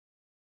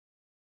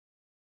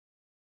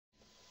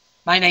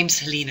My name's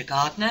Helena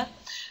Gardiner.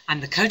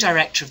 I'm the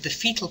co-director of the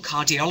Fetal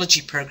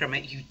Cardiology program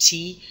at UT,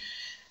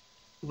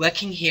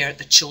 working here at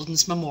the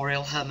Children's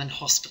Memorial Hermann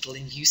Hospital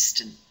in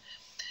Houston.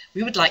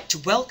 We would like to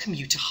welcome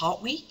you to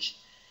Heart Week,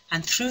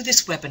 and through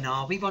this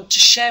webinar we want to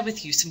share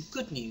with you some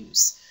good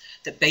news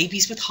that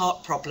babies with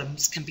heart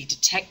problems can be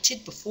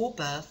detected before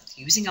birth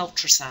using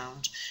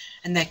ultrasound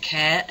and their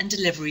care and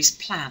deliveries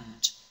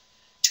planned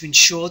to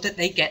ensure that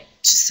they get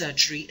to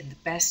surgery in the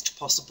best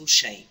possible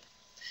shape.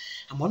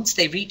 And once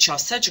they reach our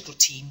surgical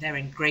team, they're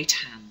in great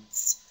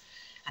hands,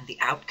 and the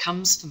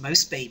outcomes for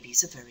most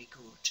babies are very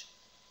good.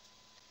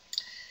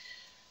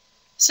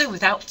 So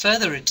without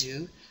further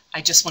ado,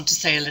 I just want to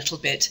say a little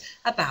bit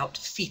about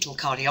fetal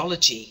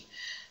cardiology.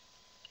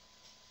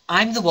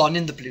 I'm the one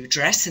in the blue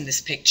dress in this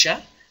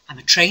picture. I'm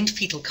a trained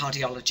fetal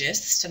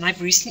cardiologist, and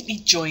I've recently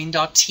joined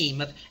our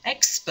team of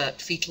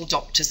expert fetal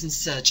doctors and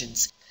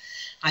surgeons.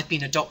 I've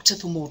been a doctor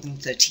for more than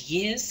 30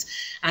 years,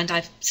 and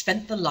I've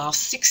spent the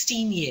last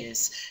 16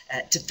 years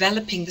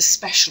developing the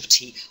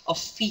specialty of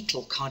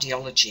fetal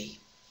cardiology.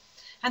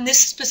 And this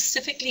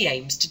specifically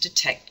aims to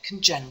detect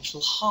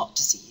congenital heart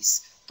disease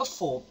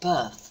before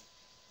birth.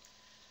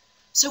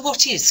 So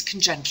what is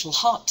congenital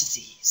heart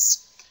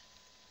disease?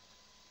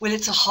 Well,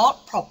 it's a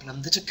heart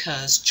problem that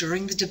occurs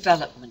during the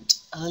development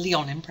early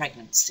on in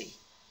pregnancy.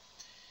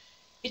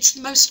 It's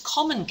the most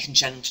common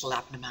congenital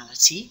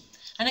abnormality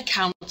and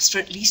accounts for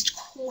at least a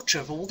quarter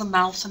of all the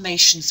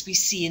malformations we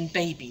see in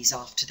babies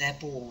after they're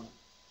born.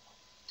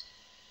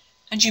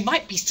 And you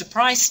might be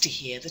surprised to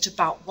hear that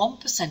about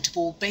 1% of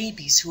all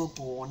babies who are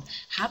born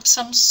have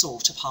some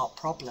sort of heart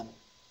problem.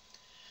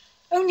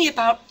 Only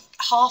about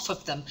half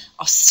of them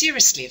are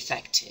seriously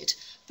affected,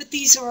 but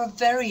these are a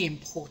very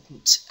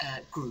important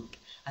group,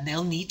 and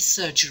they'll need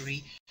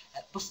surgery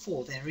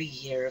before they're a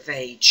year of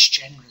age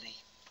generally.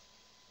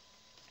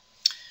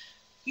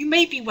 You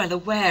may be well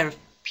aware of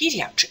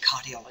pediatric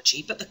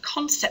cardiology, but the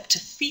concept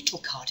of fetal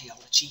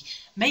cardiology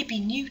may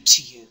be new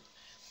to you.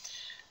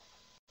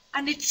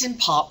 And it's in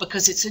part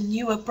because it's a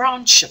newer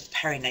branch of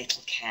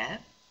perinatal care.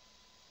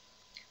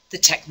 The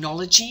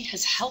technology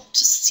has helped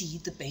to see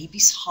the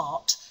baby's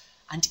heart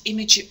and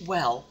image it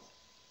well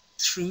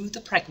through the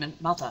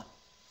pregnant mother.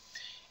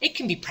 It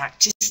can be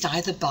practiced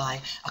either by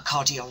a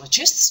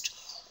cardiologist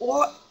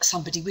or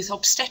somebody with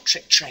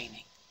obstetric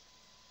training.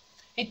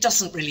 It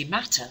doesn't really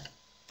matter.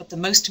 But the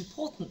most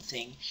important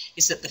thing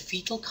is that the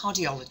fetal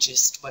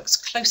cardiologist works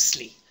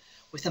closely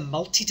with a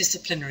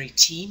multidisciplinary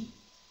team,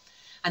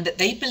 and that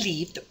they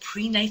believe that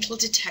prenatal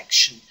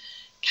detection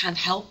can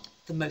help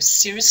the most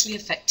seriously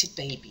affected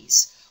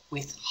babies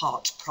with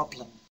heart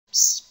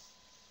problems.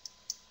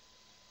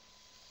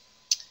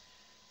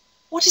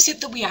 What is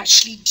it that we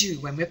actually do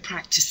when we're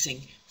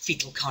practicing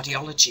fetal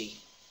cardiology?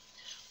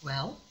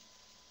 Well,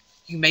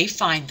 you may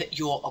find that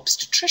your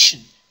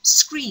obstetrician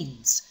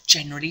screens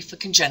generally for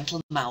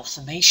congenital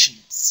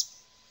malformations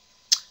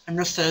and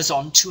refers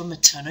on to a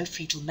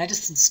maternal-fetal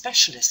medicine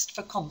specialist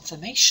for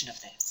confirmation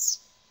of this.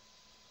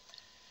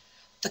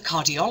 The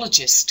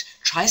cardiologist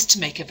tries to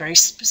make a very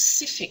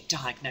specific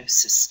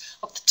diagnosis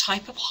of the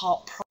type of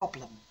heart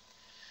problem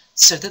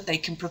so that they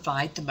can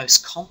provide the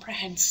most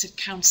comprehensive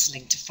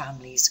counselling to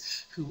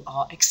families who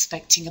are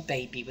expecting a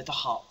baby with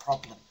a heart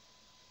problem.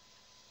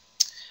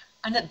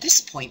 And at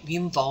this point we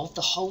involve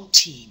the whole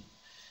team,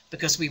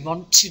 because we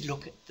want to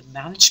look at the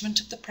management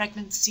of the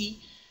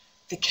pregnancy,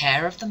 the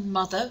care of the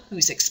mother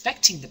who's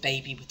expecting the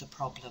baby with a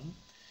problem,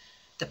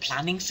 the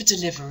planning for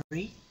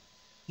delivery.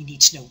 We need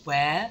to know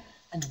where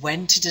and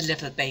when to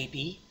deliver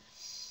baby,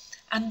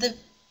 and the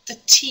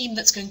team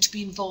that's going to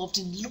be involved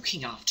in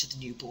looking after the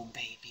newborn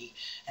baby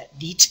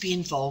need to be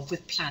involved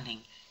with planning,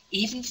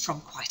 even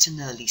from quite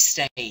an early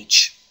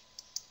stage.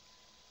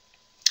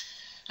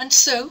 And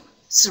so,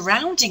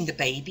 surrounding the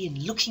baby and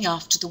looking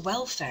after the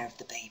welfare of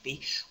the baby,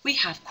 we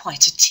have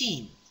quite a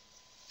team.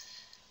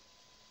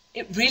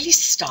 It really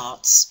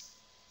starts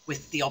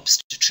with the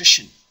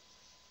obstetrician.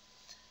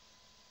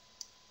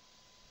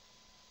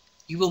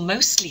 You will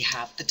mostly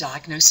have the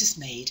diagnosis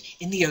made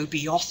in the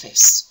OB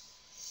office,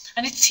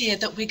 and it's here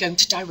that we're going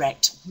to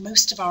direct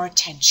most of our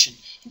attention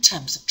in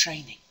terms of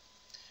training.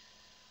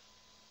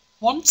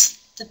 Once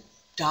the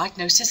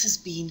diagnosis has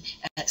been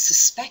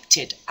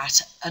suspected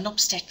at an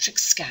obstetric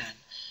scan,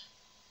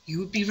 you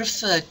would be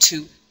referred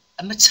to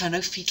a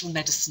maternal-fetal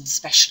medicine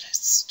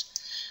specialist,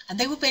 and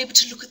they will be able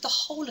to look at the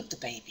whole of the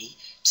baby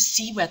to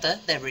see whether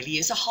there really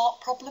is a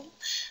heart problem,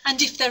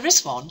 and if there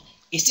is one,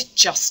 is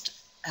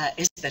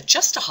there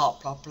just a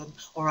heart problem,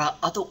 or are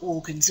other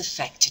organs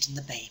affected in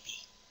the baby?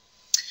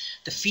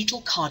 The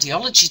fetal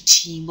cardiology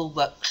team will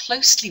work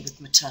closely with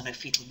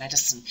maternal-fetal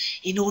medicine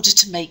in order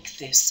to make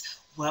this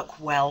work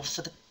well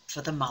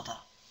for the mother.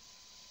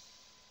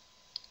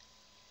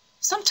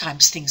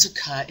 Sometimes things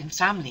occur in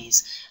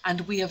families,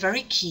 and we are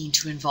very keen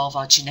to involve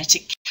our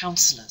genetic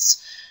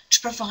counsellors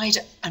to provide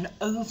an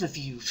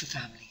overview for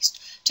families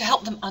to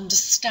help them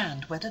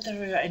understand whether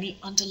there are any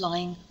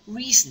underlying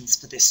reasons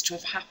for this to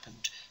have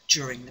happened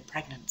during the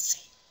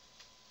pregnancy.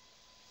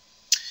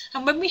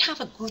 And when we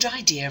have a good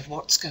idea of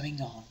what's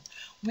going on,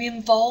 We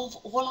involve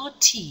all our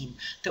team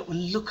that will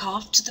look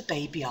after the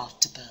baby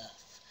after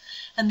birth.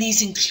 And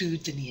these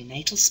include the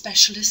neonatal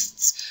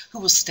specialists who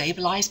will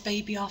stabilise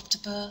baby after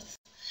birth,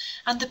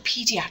 and the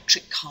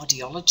paediatric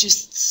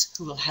cardiologists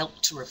who will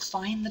help to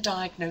refine the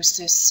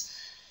diagnosis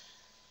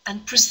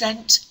and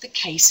present the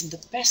case in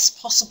the best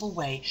possible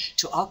way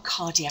to our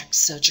cardiac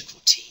surgical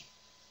team.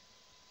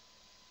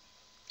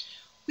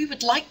 We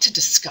would like to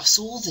discuss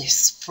all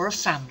this for a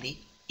family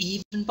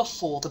even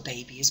before the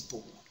baby is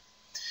born.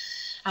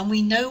 And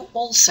we know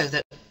also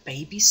that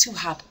babies who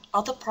have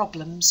other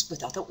problems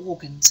with other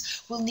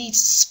organs will need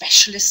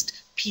specialist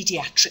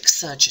paediatric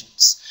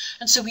surgeons.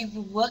 And so we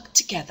will work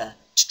together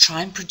to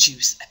try and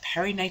produce a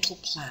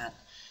perinatal plan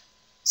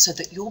so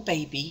that your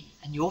baby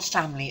and your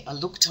family are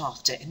looked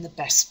after in the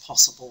best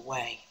possible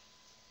way.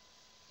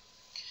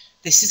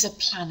 This is a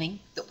planning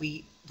that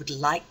we would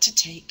like to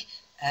take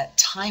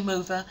time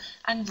over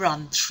and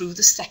run through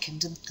the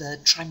second and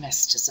third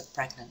trimesters of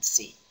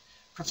pregnancy,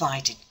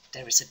 provided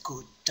there is a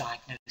good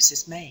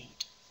diagnosis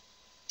made.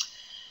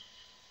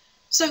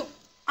 So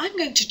I'm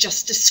going to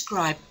just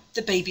describe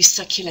the baby's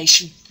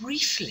circulation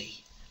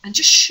briefly and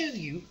just show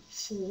you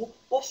 4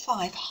 or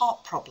 5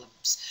 heart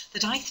problems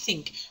that I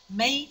think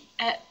may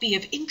be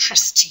of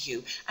interest to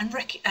you and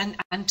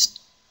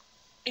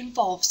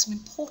involve some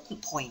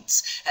important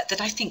points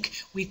that I think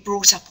we've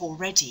brought up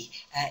already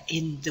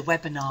in the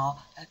webinar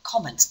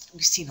comments that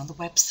we've seen on the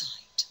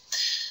website.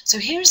 So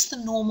here's the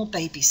normal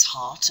baby's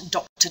heart, and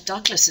Dr.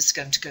 Douglas is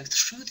going to go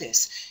through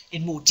this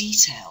in more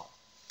detail.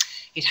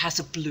 It has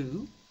a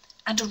blue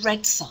and a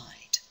red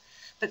side,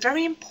 but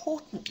very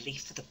importantly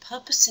for the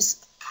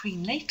purposes of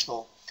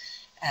prenatal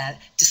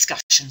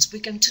discussions,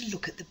 we're going to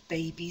look at the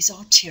baby's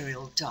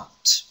arterial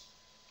duct.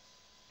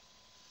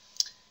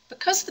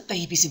 Because the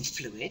baby's in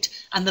fluid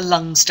and the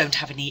lungs don't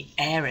have any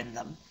air in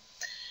them,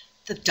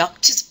 the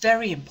duct is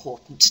very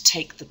important to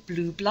take the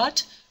blue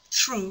blood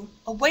through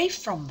away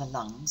from the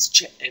lungs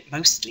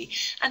mostly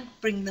and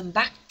bring them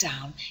back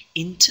down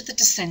into the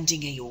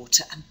descending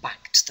aorta and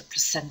back to the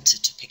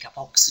placenta to pick up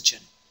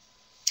oxygen.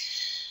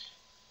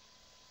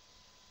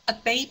 A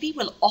baby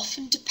will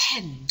often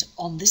depend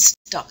on this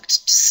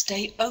duct to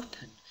stay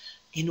open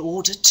in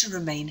order to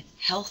remain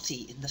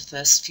healthy in the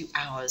first few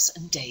hours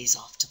and days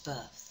after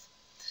birth.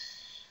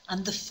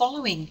 And the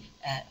following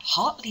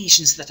heart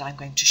lesions that I'm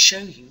going to show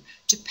you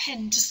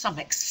depend to some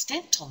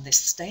extent on this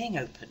staying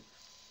open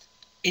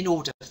in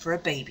order for a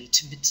baby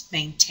to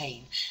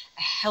maintain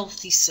a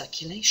healthy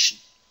circulation.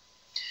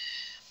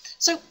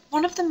 So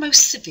one of the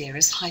most severe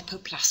is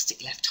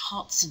hypoplastic left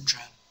heart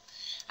syndrome.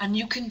 And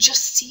you can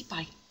just see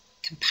by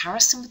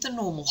comparison with the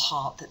normal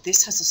heart that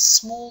this has a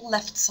small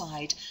left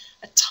side,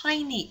 a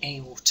tiny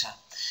aorta.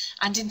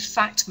 And in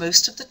fact,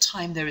 most of the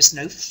time there is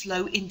no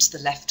flow into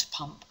the left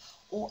pump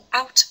or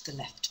out of the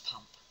left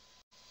pump.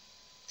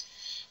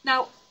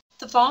 Now,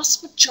 the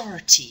vast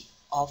majority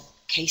of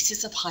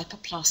cases of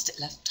hypoplastic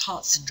left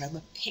heart syndrome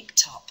are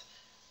picked up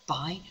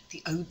by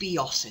the OB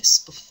office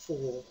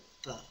before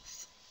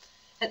birth.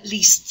 At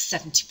least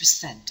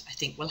 70%, I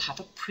think, will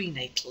have a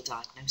prenatal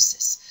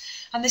diagnosis.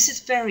 And this is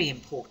very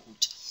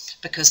important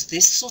because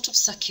this sort of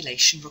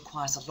circulation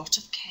requires a lot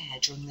of care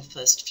during the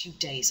first few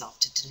days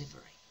after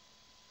delivery.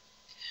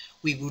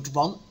 We would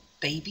want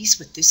babies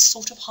with this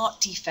sort of heart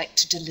defect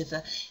to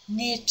deliver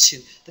near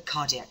to the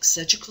cardiac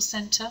surgical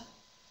centre.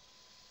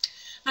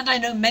 And I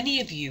know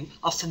many of you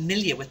are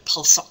familiar with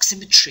pulse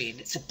oximetry and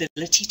its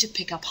ability to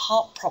pick up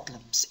heart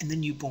problems in the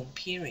newborn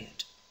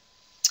period.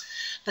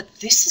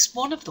 But this is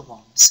one of the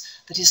ones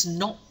that is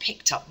not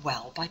picked up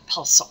well by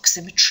pulse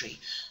oximetry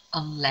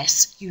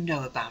unless you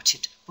know about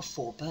it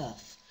before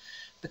birth,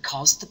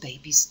 because the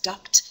baby's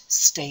duct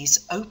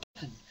stays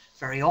open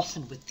very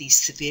often with these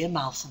severe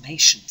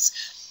malformations,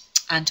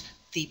 and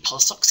the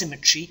pulse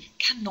oximetry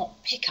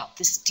cannot pick up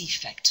this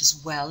defect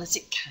as well as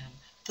it can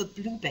for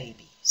blue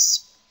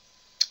babies.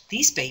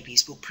 These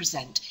babies will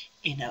present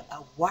in a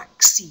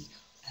waxy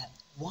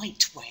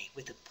white way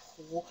with a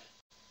poor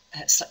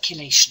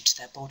circulation to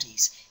their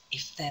bodies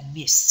if they're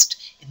missed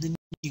in the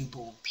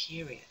newborn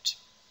period.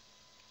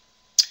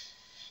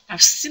 Now,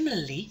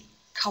 similarly,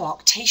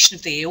 coarctation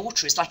of the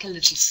aorta is like a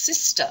little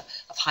sister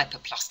of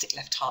hypoplastic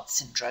left heart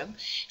syndrome.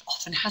 It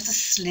often has a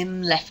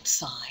slim left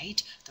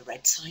side. The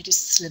red side is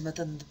slimmer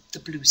than the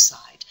blue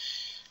side.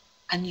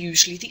 And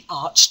usually the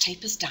arch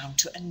tapers down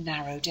to a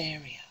narrowed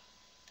area.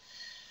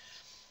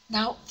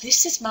 Now,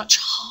 this is much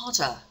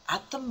harder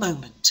at the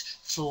moment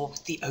for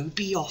the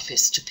OB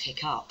office to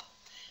pick up.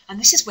 And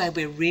this is where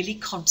we're really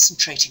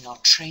concentrating our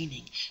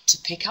training to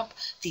pick up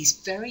these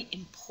very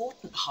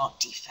important heart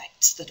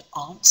defects that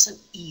aren't so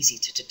easy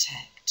to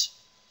detect.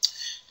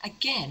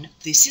 Again,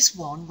 this is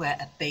one where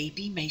a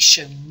baby may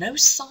show no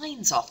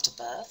signs after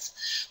birth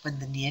when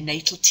the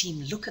neonatal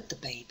team look at the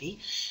baby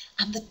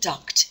and the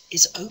duct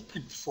is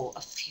open for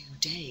a few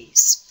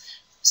days.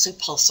 So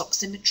pulse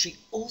oximetry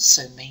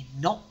also may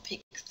not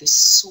pick this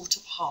sort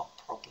of heart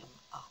problem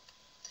up.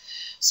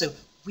 So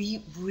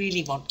we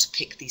really want to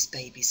pick these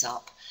babies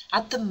up.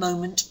 At the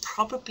moment,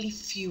 probably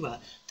fewer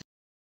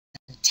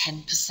than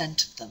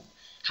 10% of them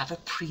have a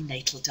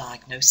prenatal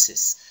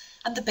diagnosis,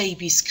 and the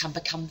babies can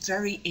become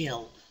very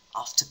ill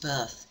after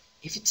birth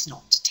if it's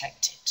not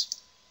detected.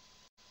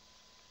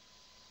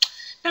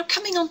 Now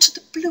coming on to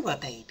the bluer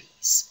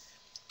babies,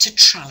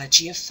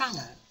 tetralogy of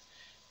Fallot.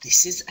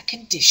 This is a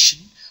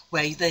condition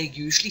where there are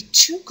usually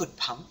two good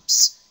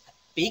pumps, a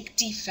big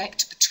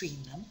defect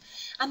between them,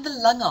 and the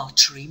lung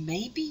artery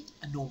may be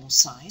a normal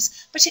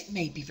size, but it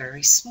may be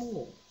very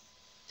small.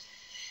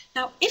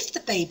 Now, if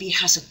the baby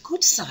has a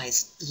good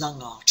sized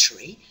lung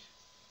artery,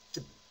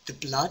 the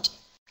blood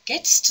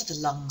gets to the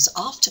lungs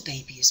after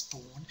baby is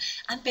born,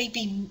 and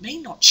baby may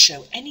not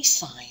show any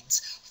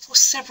signs for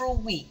several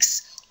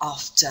weeks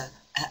after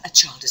a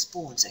child is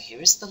born. So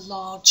here is the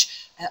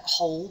large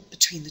hole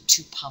between the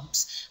two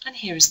pumps, and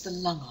here is the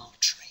lung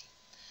artery.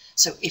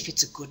 So if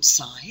it's a good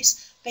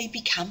size, baby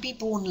can be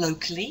born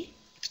locally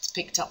if it's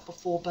picked up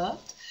before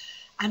birth,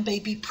 and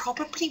baby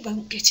probably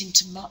won't get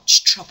into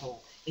much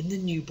trouble in the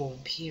newborn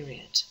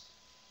period.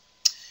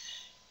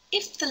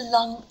 If the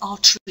lung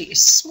artery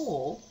is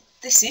small,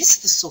 this is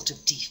the sort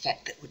of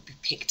defect that would be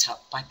picked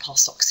up by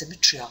pulse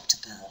oximetry after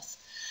birth,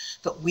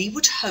 but we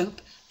would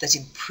hope that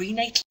in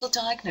prenatal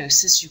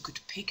diagnosis you could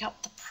pick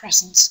up the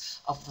presence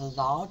of the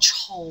large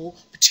hole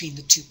between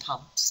the two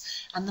pumps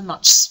and the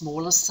much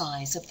smaller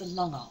size of the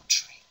lung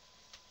artery.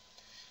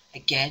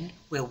 Again,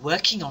 we're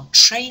working on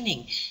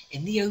training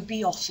in the OB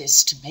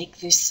office to make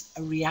this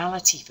a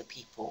reality for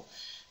people,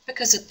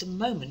 because at the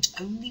moment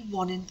only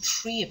 1 in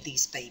 3 of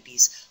these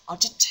babies are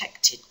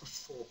detected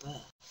before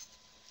birth.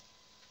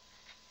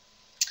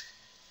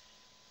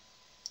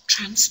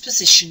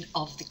 Transposition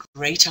of the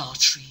great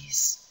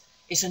arteries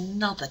is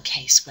another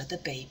case where the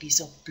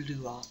babies are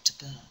blue after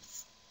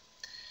birth.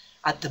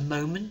 At the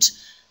moment,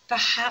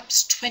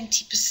 perhaps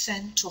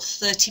 20% or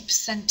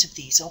 30% of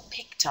these are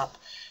picked up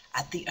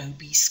at the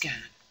OB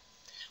scan.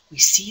 We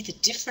see the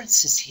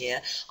differences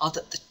here are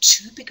that the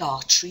two big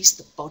arteries,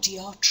 the body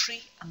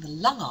artery and the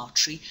lung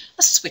artery,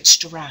 are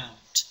switched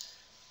around.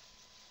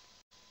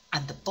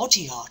 And the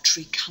body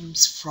artery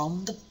comes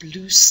from the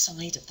blue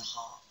side of the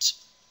heart.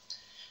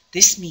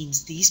 This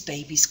means these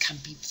babies can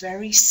be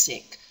very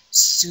sick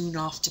soon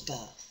after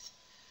birth.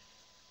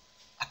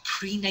 A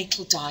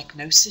prenatal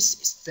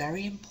diagnosis is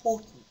very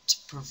important to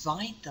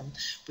provide them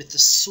with the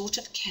sort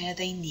of care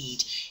they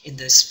need in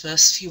those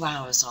first few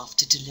hours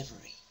after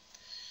delivery.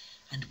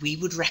 And we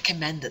would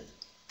recommend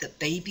that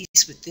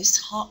babies with this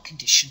heart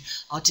condition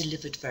are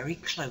delivered very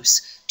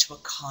close to a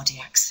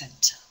cardiac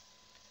centre.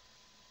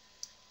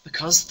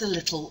 Because the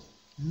little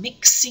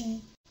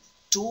mixing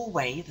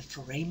doorway, the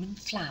foramen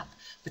flap,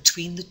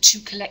 between the two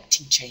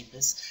collecting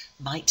chambers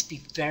might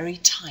be very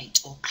tight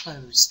or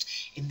closed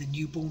in the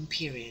newborn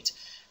period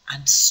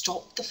and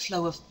stop the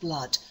flow of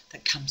blood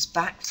that comes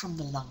back from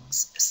the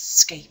lungs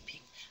escaping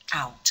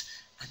out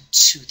and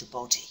to the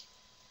body.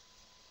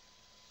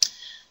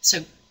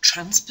 So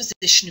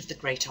transposition of the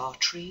great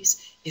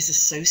arteries is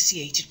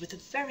associated with a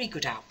very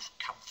good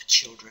outcome for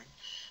children,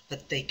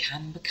 but they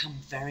can become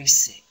very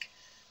sick.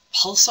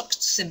 Pulse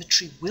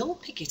oximetry will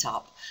pick it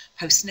up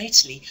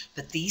postnatally,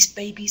 but these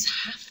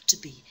babies have to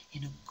be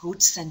in a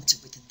good centre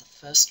within the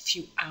first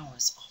few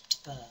hours after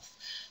birth.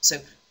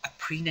 So a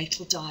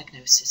prenatal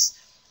diagnosis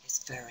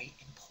is very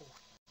important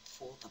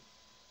for them.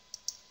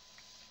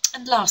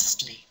 And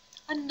lastly,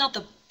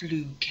 another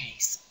blue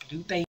case,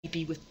 blue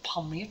baby with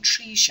pulmonary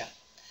atresia.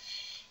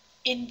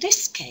 In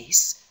this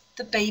case,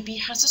 the baby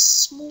has a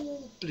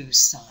small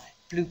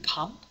blue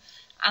pump,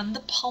 and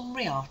the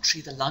pulmonary artery,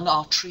 the lung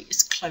artery,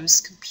 is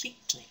closed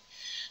completely.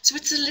 So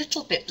it's a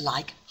little bit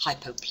like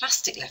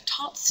hypoplastic left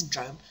heart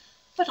syndrome,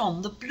 but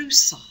on the blue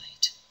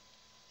side.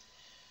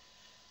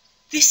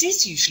 This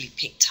is usually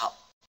picked up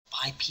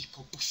by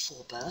people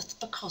before birth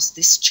because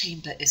this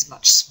chamber is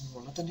much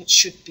smaller than it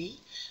should be,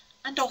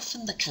 and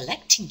often the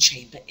collecting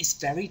chamber is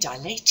very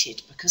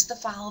dilated because the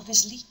valve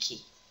is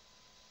leaky.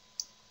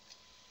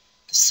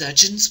 The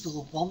surgeons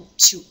will want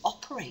to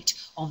operate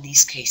on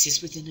these cases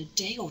within a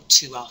day or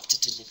two after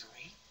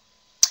delivery.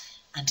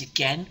 And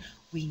again,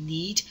 we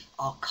need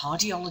our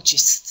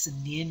cardiologists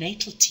and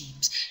neonatal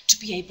teams to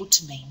be able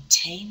to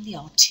maintain the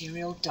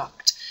arterial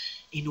duct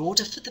in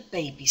order for the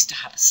babies to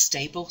have a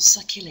stable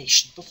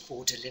circulation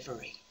before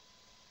delivery.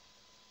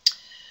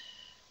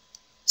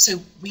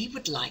 So we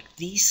would like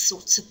these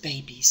sorts of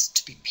babies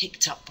to be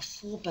picked up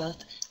before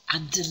birth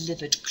and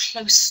delivered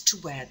close to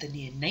where the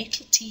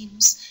neonatal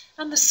teams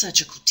and the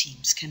surgical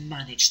teams can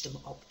manage them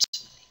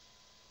optimally.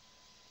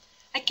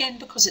 Again,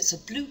 because it's a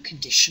blue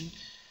condition,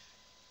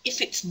 if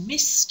it's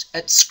missed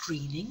at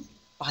screening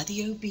by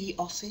the OB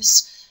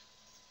office,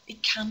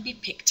 it can be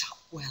picked up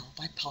well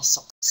by pulse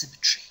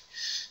oximetry.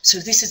 So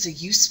this is a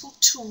useful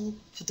tool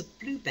for the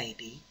blue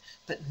baby,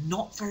 but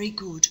not very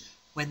good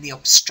when the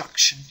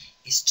obstruction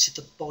is to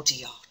the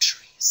body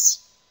arteries.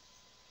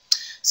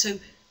 So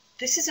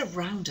this is a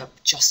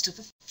roundup just of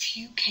a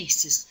few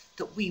cases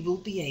that we will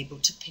be able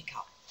to pick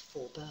up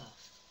before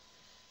birth.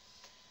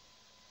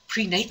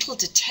 Prenatal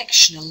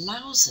detection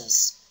allows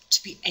us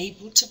to be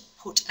able to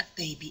put a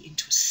baby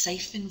into a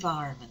safe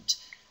environment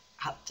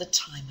at the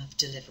time of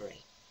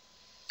delivery.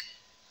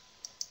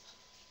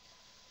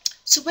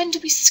 So when do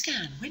we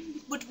scan?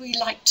 When would we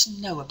like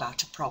to know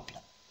about a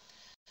problem?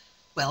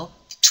 Well,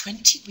 the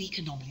 20-week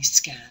anomaly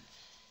scan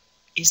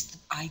is the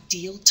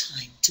ideal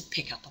time to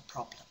pick up a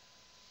problem.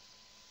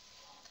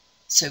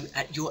 So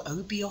at your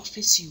OB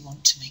office, you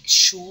want to make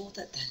sure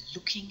that they're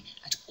looking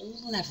at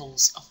all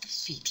levels of the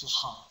fetal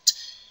heart.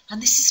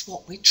 And this is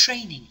what we're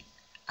training.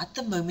 At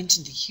the moment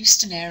in the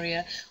Houston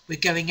area, we're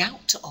going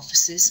out to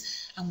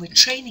offices and we're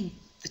training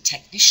the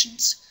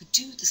technicians who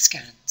do the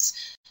scans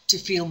to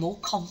feel more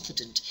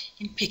confident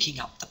in picking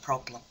up the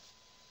problem.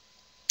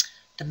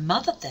 The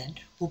mother then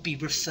will be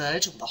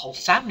referred, or the whole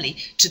family,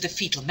 to the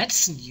fetal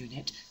medicine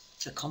unit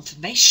for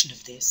confirmation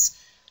of this,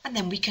 and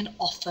then we can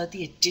offer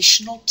the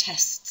additional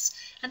tests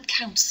and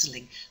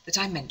counselling that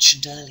I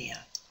mentioned earlier.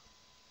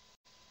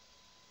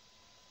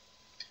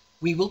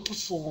 We will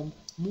perform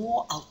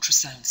more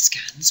ultrasound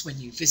scans when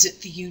you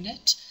visit the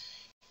unit.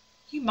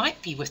 You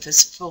might be with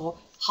us for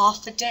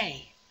half a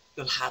day.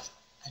 You'll have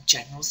a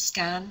general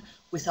scan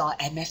with our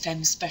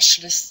MFM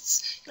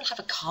specialists. You'll have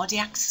a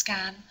cardiac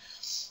scan.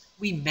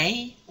 We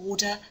may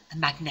order a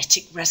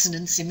magnetic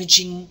resonance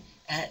imaging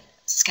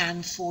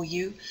scan for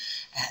you.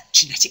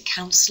 Genetic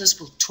counsellors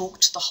will talk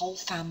to the whole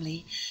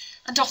family,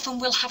 and often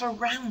we'll have a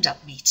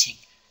roundup meeting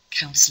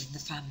counselling the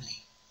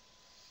family.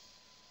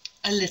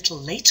 A little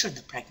later in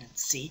the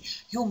pregnancy,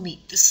 you'll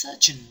meet the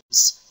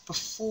surgeons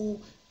before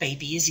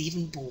baby is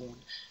even born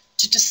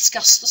to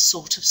discuss the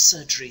sort of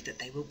surgery that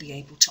they will be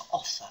able to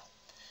offer.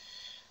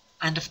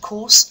 And of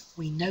course,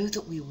 we know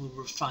that we will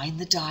refine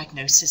the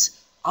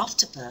diagnosis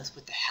after birth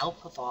with the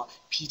help of our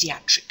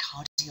paediatric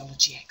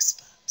cardiology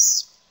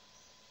experts.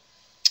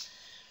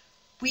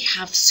 We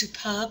have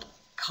superb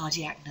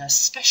cardiac nurse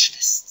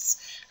specialists,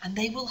 and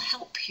they will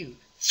help you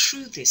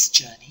through this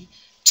journey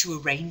to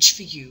arrange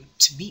for you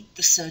to meet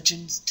the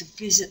surgeons, to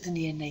visit the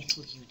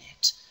neonatal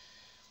unit.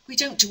 We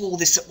don't do all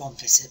this at one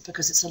visit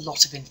because it's a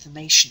lot of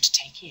information to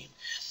take in,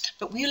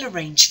 but we'll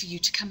arrange for you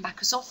to come back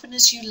as often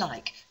as you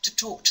like to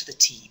talk to the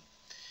team,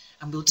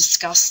 and we'll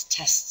discuss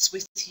tests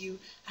with you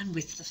and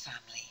with the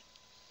family.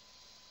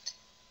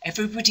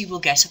 Everybody will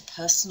get a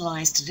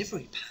personalised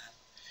delivery plan,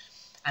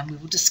 and we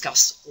will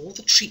discuss all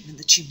the treatment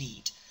that you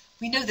need.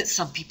 We know that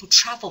some people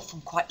travel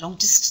from quite long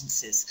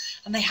distances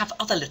and they have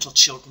other little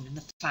children in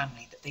the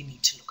family that they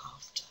need to look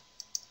after.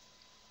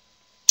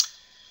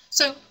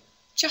 So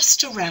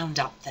just to round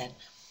up then,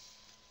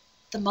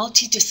 the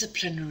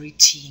multidisciplinary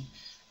team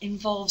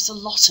involves a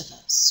lot of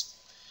us.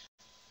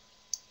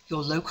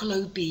 Your local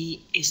OB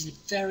is a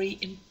very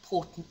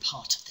important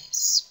part of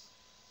this.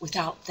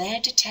 Without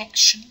their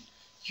detection,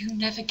 you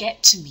never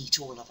get to meet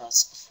all of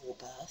us before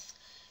birth.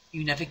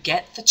 You never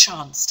get the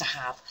chance to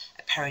have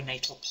a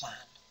perinatal plan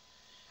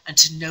and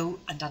to know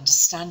and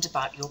understand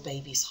about your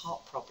baby's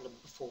heart problem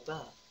before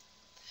birth.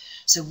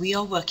 So we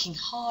are working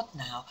hard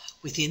now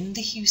within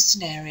the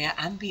Houston area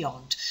and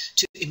beyond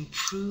to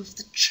improve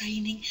the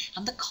training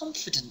and the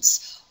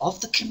confidence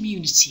of the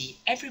community,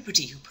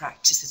 everybody who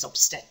practices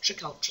obstetric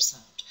ultrasound,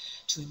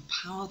 to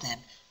empower them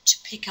to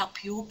pick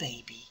up your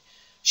baby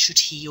should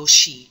he or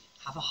she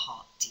have a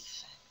heart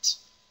defect.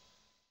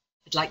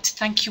 I'd like to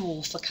thank you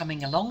all for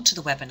coming along to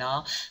the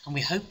webinar, and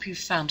we hope you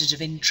found it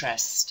of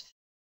interest.